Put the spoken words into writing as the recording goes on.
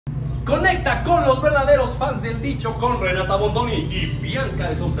Conecta con los verdaderos fans del dicho con Renata Bondoni y Bianca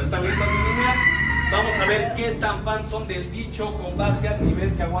de Souza. ¿Están listas, mis niñas? Vamos a ver qué tan fans son del dicho con base al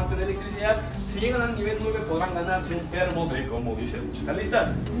nivel que aguanten de electricidad. Si llegan al nivel 9 podrán ganarse un termo de como dice el dicho. ¿Están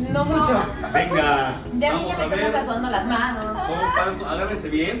listas? No mucho. Venga, De a mí vamos ya a me ver. están sudando las manos. Son fans, agárrense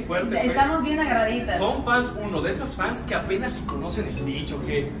bien, fuerte. Estamos bien agarraditas. Son fans, uno de esas fans que apenas si conocen el dicho,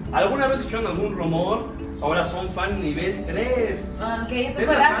 que alguna vez escucharon algún rumor, ahora son fan nivel 3. Ok, es De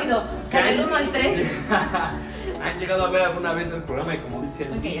súper esas rápido. fans O sea, que del 1 al 3. han llegado a ver alguna vez el programa de como dice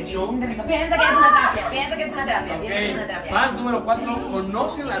el dicho. Piensa que es una terapia, piensa que es una terapia, piensa que es una Ok, terapia. fans número 4,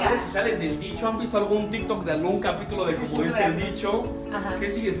 ¿conocen las Chica. redes sociales del dicho? ¿Han visto algún TikTok de algún capítulo de como dice el dicho? Ajá. ¿Qué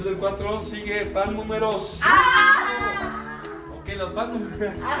sigue después del 4? Sigue fan número 5. Ok, los fans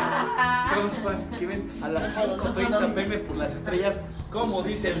número... son los fans que ven a las 5:30 pm por las estrellas, como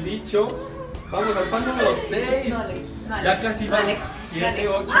dice el dicho. Vamos al fan número 6. No, Alex, no, Alex. Ya casi No, van Alex, 7, Alex.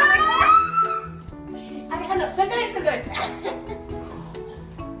 8. Alejandro, suéltame, suéltame.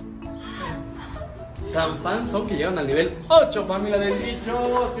 Tan fans son que llegan al nivel 8, familia del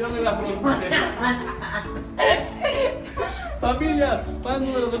dicho. Tírenle la frontera. Familia, fans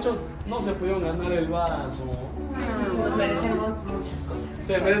números 8 no se pudieron ganar el vaso. Nos merecemos muchas cosas.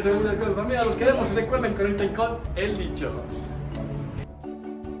 Se merecen muchas cosas. Familia, los queremos y recuerden conecten con el dicho.